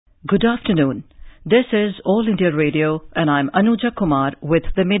Good afternoon. This is All India Radio and I'm Anuja Kumar with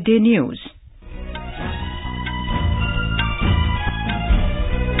the Midday News.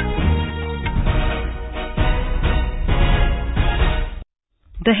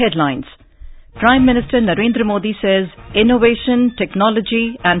 The headlines. Prime Minister Narendra Modi says innovation,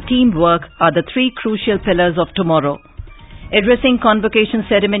 technology and teamwork are the three crucial pillars of tomorrow. Addressing convocation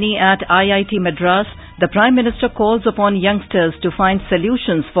ceremony at IIT Madras, the Prime Minister calls upon youngsters to find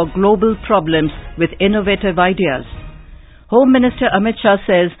solutions for global problems with innovative ideas. Home Minister Amit Shah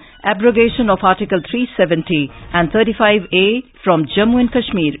says abrogation of Article 370 and 35A from Jammu and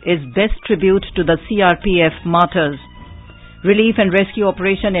Kashmir is best tribute to the CRPF martyrs. Relief and rescue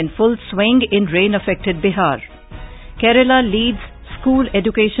operation in full swing in rain-affected Bihar. Kerala leads School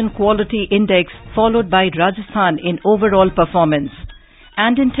Education Quality Index, followed by Rajasthan in overall performance.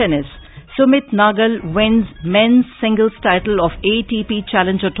 And in tennis, Sumit Nagal wins men's singles title of ATP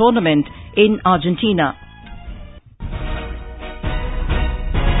Challenger Tournament in Argentina.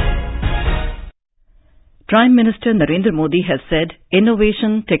 Prime Minister Narendra Modi has said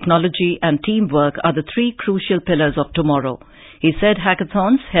innovation, technology and teamwork are the three crucial pillars of tomorrow. He said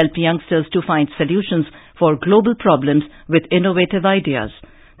hackathons help youngsters to find solutions for global problems with innovative ideas.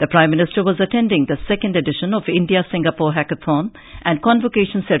 The Prime Minister was attending the second edition of India-Singapore Hackathon and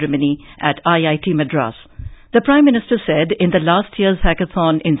convocation ceremony at IIT Madras. The Prime Minister said in the last year's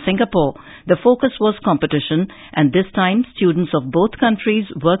hackathon in Singapore, the focus was competition and this time students of both countries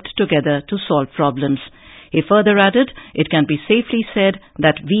worked together to solve problems. He further added, it can be safely said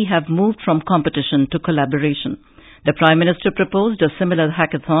that we have moved from competition to collaboration. The Prime Minister proposed a similar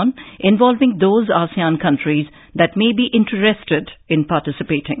hackathon involving those ASEAN countries that may be interested in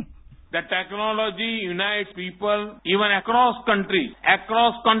participating. The technology unites people even across countries,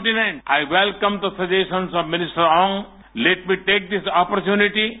 across continents. I welcome the suggestions of Minister Ong. Let me take this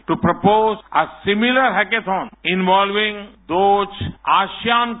opportunity to propose a similar hackathon involving those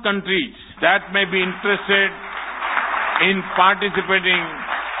ASEAN countries that may be interested in participating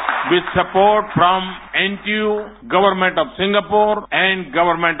with support from NTU, Government of Singapore and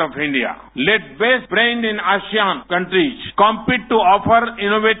Government of India. Let best brains in ASEAN countries compete to offer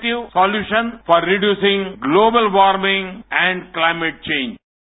innovative solutions for reducing global warming and climate change.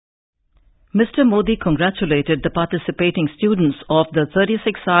 Mr. Modi congratulated the participating students of the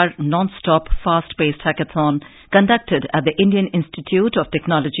 36-hour non-stop fast-paced hackathon conducted at the Indian Institute of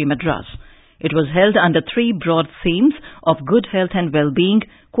Technology Madras. It was held under three broad themes of good health and well-being,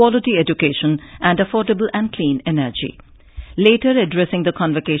 quality education and affordable and clean energy. Later, addressing the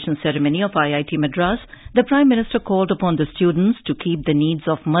convocation ceremony of IIT Madras, the Prime Minister called upon the students to keep the needs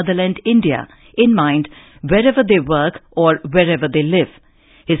of motherland India in mind wherever they work or wherever they live.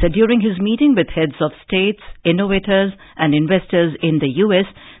 He said during his meeting with heads of states, innovators and investors in the US,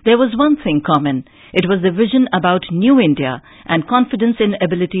 there was one thing common. It was the vision about New India and confidence in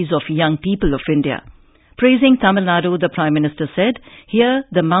abilities of young people of India. Praising Tamil Nadu, the Prime Minister said, here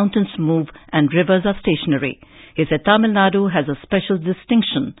the mountains move and rivers are stationary. He said Tamil Nadu has a special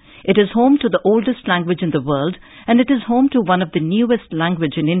distinction. It is home to the oldest language in the world and it is home to one of the newest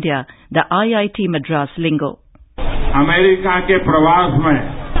language in India, the IIT Madras lingo. America के प्रवास में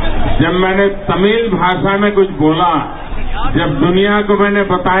जब मैंने तमिल भाषा में कुछ बोला, जब दुनिया को मैंने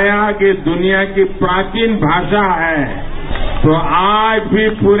बताया कि दुनिया की प्राचीन भाषा है, तो आज भी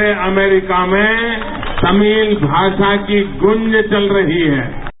पूरे अमेरिका में तमिल भाषा की गूंज चल रही है.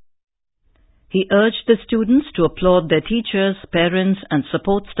 He urged the students to applaud their teachers, parents and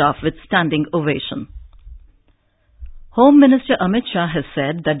support staff with standing ovation. Home Minister Amit Shah has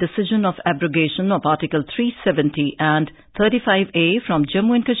said that decision of abrogation of Article 370 and 35A from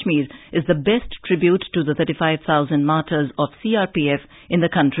Jammu and Kashmir is the best tribute to the 35,000 martyrs of CRPF in the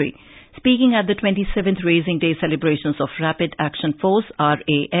country. Speaking at the 27th Raising Day celebrations of Rapid Action Force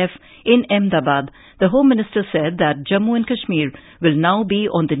RAF in Ahmedabad, the Home Minister said that Jammu and Kashmir will now be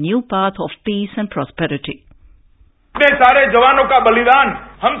on the new path of peace and prosperity. इतने सारे जवानों का बलिदान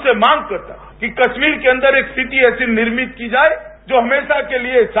हमसे मांग करता कि कश्मीर के अंदर एक सिटी ऐसी निर्मित की जाए जो हमेशा के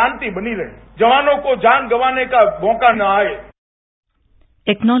लिए शांति बनी रहे, जवानों को जान गंवाने का मौका न आए.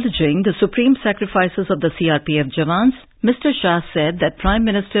 Acknowledging the supreme sacrifices of the CRPF Jawans, Mr. Shah said that Prime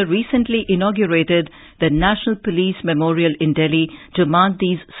Minister recently inaugurated the National Police Memorial in Delhi to mark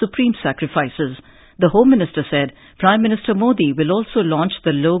these supreme sacrifices. The Home Minister said Prime Minister Modi will also launch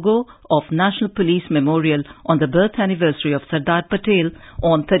the logo of National Police Memorial on the birth anniversary of Sardar Patel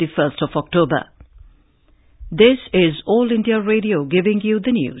on 31st of October. This is All India Radio giving you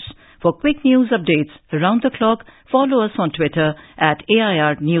the news. For quick news updates around the clock, follow us on Twitter at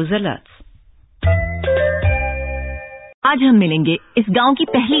AIR News Alerts. आज हम मिलेंगे इस गांव की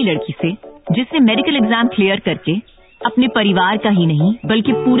पहली लड़की से जिसने मेडिकल एग्जाम क्लियर करके अपने परिवार का ही नहीं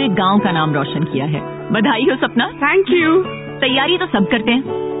बल्कि पूरे गांव का नाम रोशन किया है। बधाई हो सपना। Thank you. तैयारी तो सब करते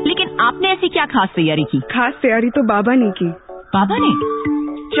हैं, लेकिन आपने ऐसी क्या खास तैयारी की? खास तैयारी तो बाबा ने की। बाबा ने?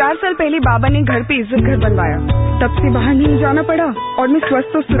 4 साल पहले बाबा ने घर पे इज्जत घर बनवाया, तब से बाहर नहीं जाना पड़ा और मैं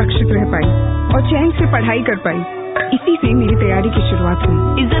स्वस्थ और सुरक्षित रह पाई और चैन से पढ़ाई कर पाई। इसी से मेरी तैयारी की शुरुआत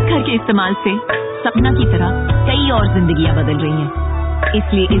हुई। इज्जत घर के इस्तेमाल से सपना की तरह कई और जिंदगियां बदल रही हैं।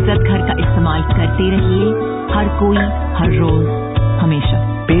 इसलिए इज्जत घर का इस्तेमाल करते रहिए, हर कोई, हर रोज, हमेशा।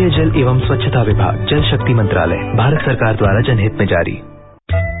 पेयजल एवं स्वच्छता विभाग, जल शक्ति मंत्रालय, भारत सरकार द्वारा जनहित में जारी।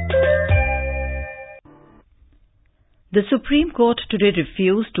 The Supreme Court today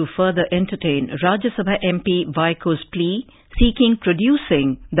refused to further entertain Rajya Sabha MP Vaiko's plea seeking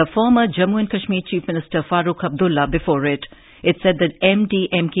producing the former Jammu and Kashmir Chief Minister Farooq Abdullah before it. It said that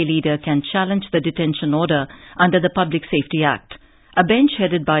MD-MK leader can challenge the detention order under the Public Safety Act. A bench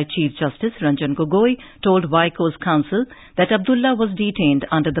headed by Chief Justice Ranjan Gogoi told Vaiko's counsel that Abdullah was detained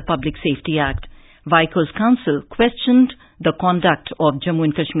under the Public Safety Act. Vaiko's counsel questioned the conduct of Jammu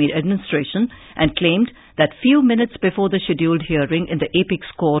and Kashmir administration and claimed that few minutes before the scheduled hearing in the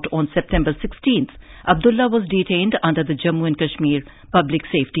Apex Court on September 16th, Abdullah was detained under the Jammu and Kashmir Public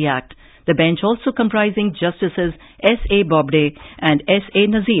Safety Act. The bench, also comprising Justices S.A. Bobde and S.A.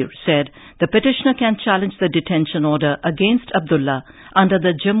 Nazir, said the petitioner can challenge the detention order against Abdullah under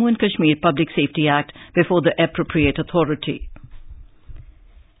the Jammu and Kashmir Public Safety Act before the appropriate authority.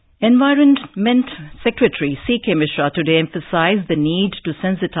 Environment Secretary C.K. Mishra today emphasized the need to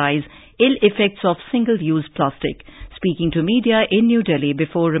sensitize ill effects of single-use plastic. Speaking to media in New Delhi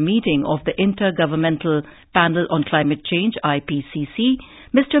before a meeting of the Intergovernmental Panel on Climate Change, IPCC,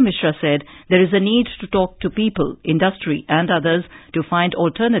 Mr. Mishra said there is a need to talk to people, industry and others to find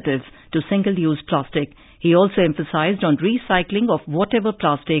alternatives to single-use plastic. He also emphasized on recycling of whatever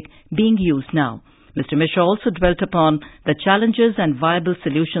plastic being used now. Mr. Mishra also dwelt upon the challenges and viable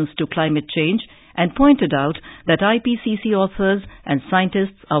solutions to climate change and pointed out that IPCC authors and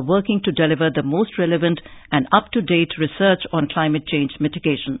scientists are working to deliver the most relevant and up-to-date research on climate change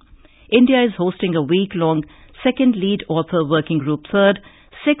mitigation. India is hosting a week-long second lead author working group third,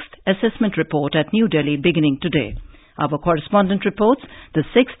 sixth assessment report at New Delhi beginning today. Our correspondent reports the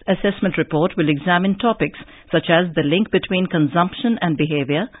sixth assessment report will examine topics such as the link between consumption and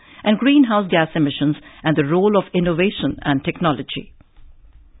behavior and greenhouse gas emissions and the role of innovation and technology.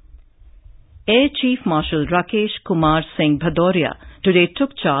 Air Chief Marshal Rakesh Kumar Singh Bhadauria today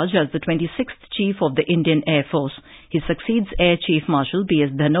took charge as the 26th Chief of the Indian Air Force. He succeeds Air Chief Marshal B.S.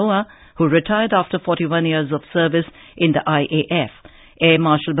 Dhanoa, who retired after 41 years of service in the IAF. Air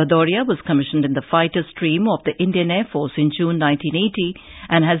Marshal Bhadauria was commissioned in the fighter stream of the Indian Air Force in June 1980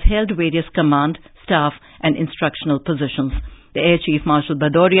 and has held various command, staff and instructional positions. The Air Chief Marshal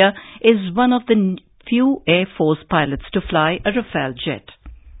Bhadauria is one of the few Air Force pilots to fly a Rafale jet.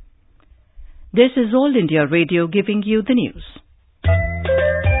 This is All India Radio giving you the news.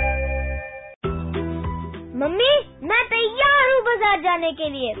 Mummy, मैं तैयार हूँ बाजार जाने के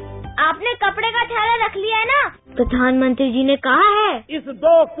लिए। आपने कपड़े का थैला रख लिया है ना? प्रधानमंत्री जी ने कहा है इस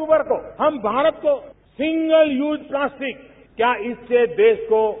 2 अक्टूबर को हम भारत को सिंगल यूज प्लास्टिक, क्या इससे देश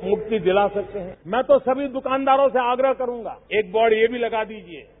को मुक्ति दिला सकते हैं? मैं तो सभी दुकानदारों से आग्रह करूंगा, एक बोर्ड ये भी लगा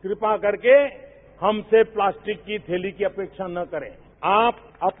दीजिए, कृपा करके हमसे प्लास्टिक की थैली की अपेक्षा न करें। आप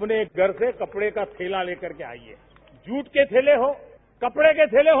अपने घर से कपड़े का थैला लेकर के आइए। जूट के थैले हो, कपड़े के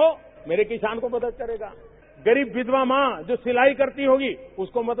थैले हो, मेरे किसान को मदद करेगा। गरीब विधवा माँ जो सिलाई करती होगी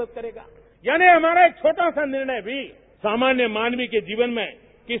उसको मदद करेगा। यानी हमारा एक छोटा सा निर्णय भी सामान्य मानवी के जीवन में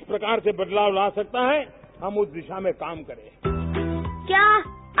किस प्रकार से बदलाव ला सकता है, हम उस दिशा में काम करें। क्या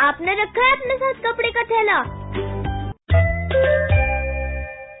आपने रखा है अपने साथ कपड़े का थैला?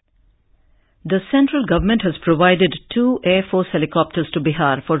 The central government has provided 2 Air Force helicopters to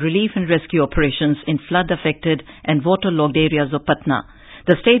Bihar for relief and rescue operations in flood-affected and waterlogged areas of Patna.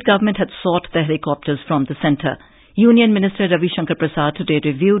 The state government had sought the helicopters from the centre. Union Minister Ravi Shankar Prasad today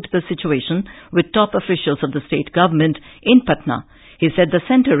reviewed the situation with top officials of the state government in Patna. He said the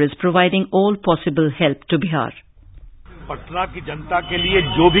centre is providing all possible help to Bihar. Patna की जनता के लिए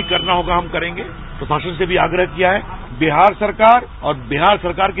जो भी करना होगा हम करेंगे। प्रशासन से भी आग्रह किया है, बिहार सरकार और बिहार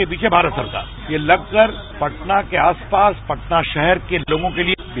सरकार के पीछे भारत सरकार, ये लगकर पटना के आसपास पटना शहर के लोगों के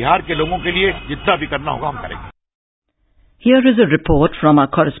लिए, बिहार के लोगों के लिए जितना भी करना होगा हम करेंगे। Here is a report from our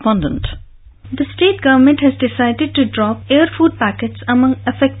correspondent. The state government has decided to drop air food packets among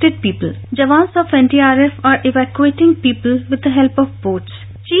affected people. Jawans of NDRF are evacuating people with the help of boats.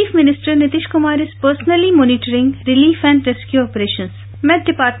 Chief Minister Nitish Kumar is personally monitoring relief and rescue operations. Met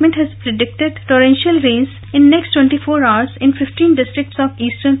Department has predicted torrential rains in next 24 hours in 15 districts of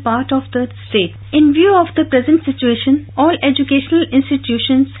eastern part of the state. In view of the present situation, all educational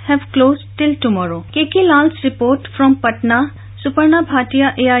institutions have closed till tomorrow. KK Lal's report from Patna, Suparna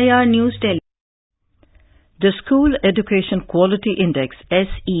Bhatia, AIR News, Delhi. The School Education Quality Index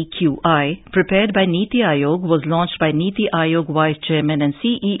SEQI, prepared by Niti Aayog, was launched by Niti Aayog Vice Chairman and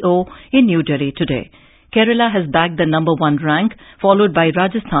CEO in New Delhi today. Kerala has bagged the number 1 rank, followed by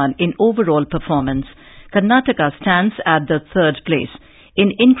Rajasthan in overall performance. Karnataka stands at the 3rd place.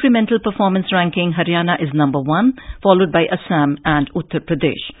 In incremental performance ranking, Haryana is number 1, followed by Assam and Uttar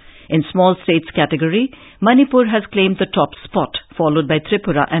Pradesh. In small states category, Manipur has claimed the top spot, followed by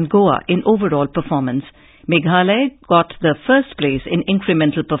Tripura and Goa in overall performance. Meghalaya got the first place in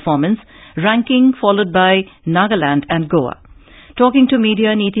incremental performance ranking, followed by Nagaland and Goa. Talking to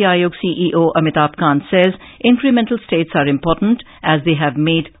media, Niti Aayog CEO Amit Shah says incremental states are important as they have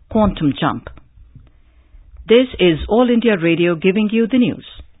made quantum jump. This is All India Radio giving you the news.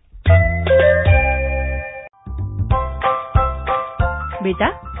 बेटा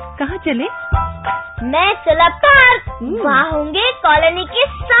कहाँ चले? मैं चला park. वहाँ होंगे colony के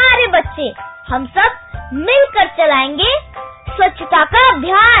सारे बच्चे। हम सब मिलकर चलाएंगे स्वच्छता का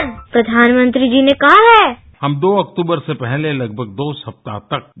अभियान। प्रधानमंत्री जी ने कहा है हम 2 अक्टूबर से पहले लगभग 2 सप्ताह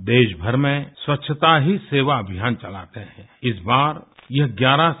तक देश भर में स्वच्छता ही सेवा अभियान चलाते हैं। इस बार यह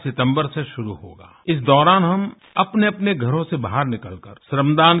 11 सितंबर से शुरू होगा। इस दौरान हम अपने अपने घरों से बाहर निकलकर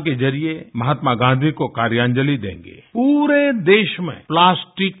श्रमदान के जरिए महात्मा गांधी को कार्यांजलि देंगे। पूरे देश में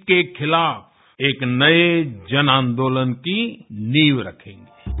प्लास्टिक के खिलाफ एक नए जन आंदोलन की नींव रखेंगे।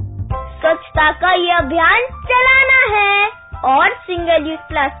 स्वच्छता का ये अभियान चलाना है और सिंगल यूज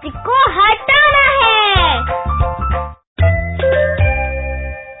प्लास्टिक को हटाना है।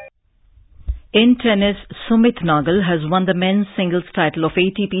 In tennis, Sumit Nagal has won the men's singles title of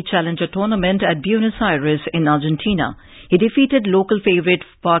ATP Challenger Tournament at Buenos Aires in Argentina. He defeated local favorite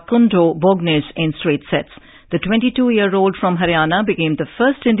Facundo Bognes in straight sets. The 22-year-old from Haryana became the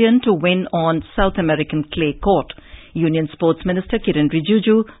first Indian to win on South American clay court. Union Sports Minister Kiren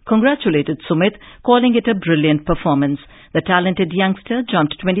Rijiju congratulated Sumit, calling it a brilliant performance. The talented youngster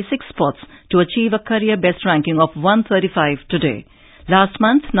jumped 26 spots to achieve a career best ranking of 135 today. Last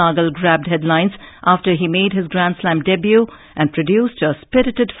month, Nagal grabbed headlines after he made his Grand Slam debut and produced a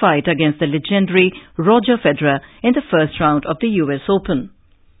spirited fight against the legendary Roger Federer in the first round of the US Open.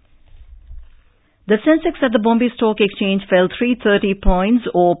 The Sensex at the Bombay Stock Exchange fell 330 points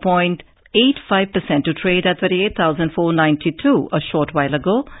or 0.85% to trade at 38,492 a short while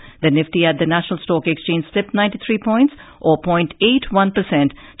ago. The Nifty at the National Stock Exchange slipped 93 points or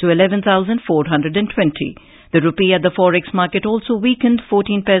 0.81% to 11,420. The rupee at the forex market also weakened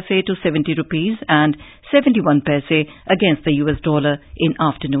 14 paise to 70 rupees and 71 paise against the US dollar in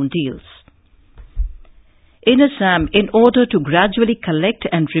afternoon deals. In Assam, in order to gradually collect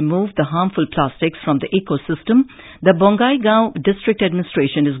and remove the harmful plastics from the ecosystem, the Bongaigaon District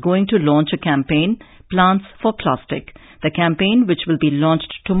Administration is going to launch a campaign, Plants for Plastic. The campaign, which will be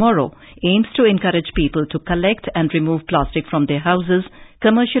launched tomorrow, aims to encourage people to collect and remove plastic from their houses,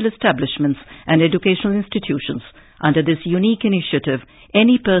 commercial establishments and educational institutions. Under this unique initiative,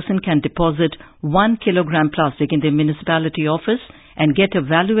 any person can deposit 1 kilogram plastic in their municipality office and get a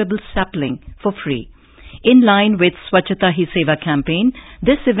valuable sapling for free. In line with Swachhata Hi Seva campaign,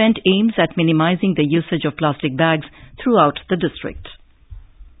 this event aims at minimizing the usage of plastic bags throughout the district.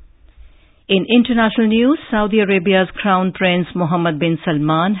 In international news, Saudi Arabia's Crown Prince Mohammed bin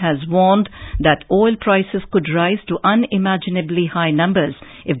Salman has warned that oil prices could rise to unimaginably high numbers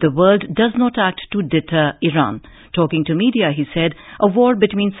if the world does not act to deter Iran. Talking to media, he said a war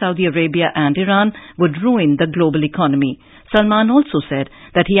between Saudi Arabia and Iran would ruin the global economy. Salman also said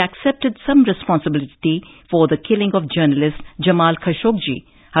that he accepted some responsibility for the killing of journalist Jamal Khashoggi.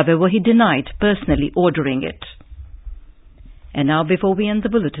 However, he denied personally ordering it. And now, before we end the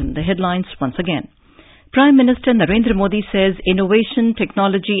bulletin, the headlines once again. Prime Minister Narendra Modi says innovation,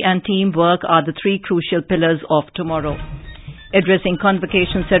 technology and teamwork are the 3 crucial pillars of tomorrow. Addressing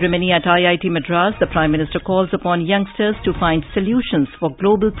convocation ceremony at IIT Madras, the Prime Minister calls upon youngsters to find solutions for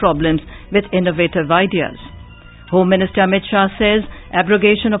global problems with innovative ideas. Home Minister Amit Shah says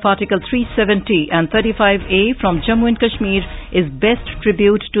abrogation of Article 370 and 35A from Jammu and Kashmir is best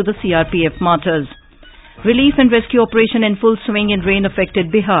tribute to the CRPF martyrs. Relief and rescue operation in full swing in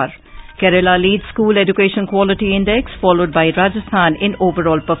rain-affected Bihar. Kerala leads School Education Quality Index, followed by Rajasthan in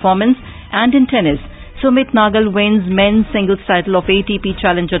overall performance. And in tennis, Sumit Nagal wins men's singles title of ATP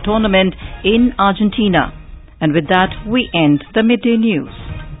Challenger Tournament in Argentina. And with that, we end the Midday News.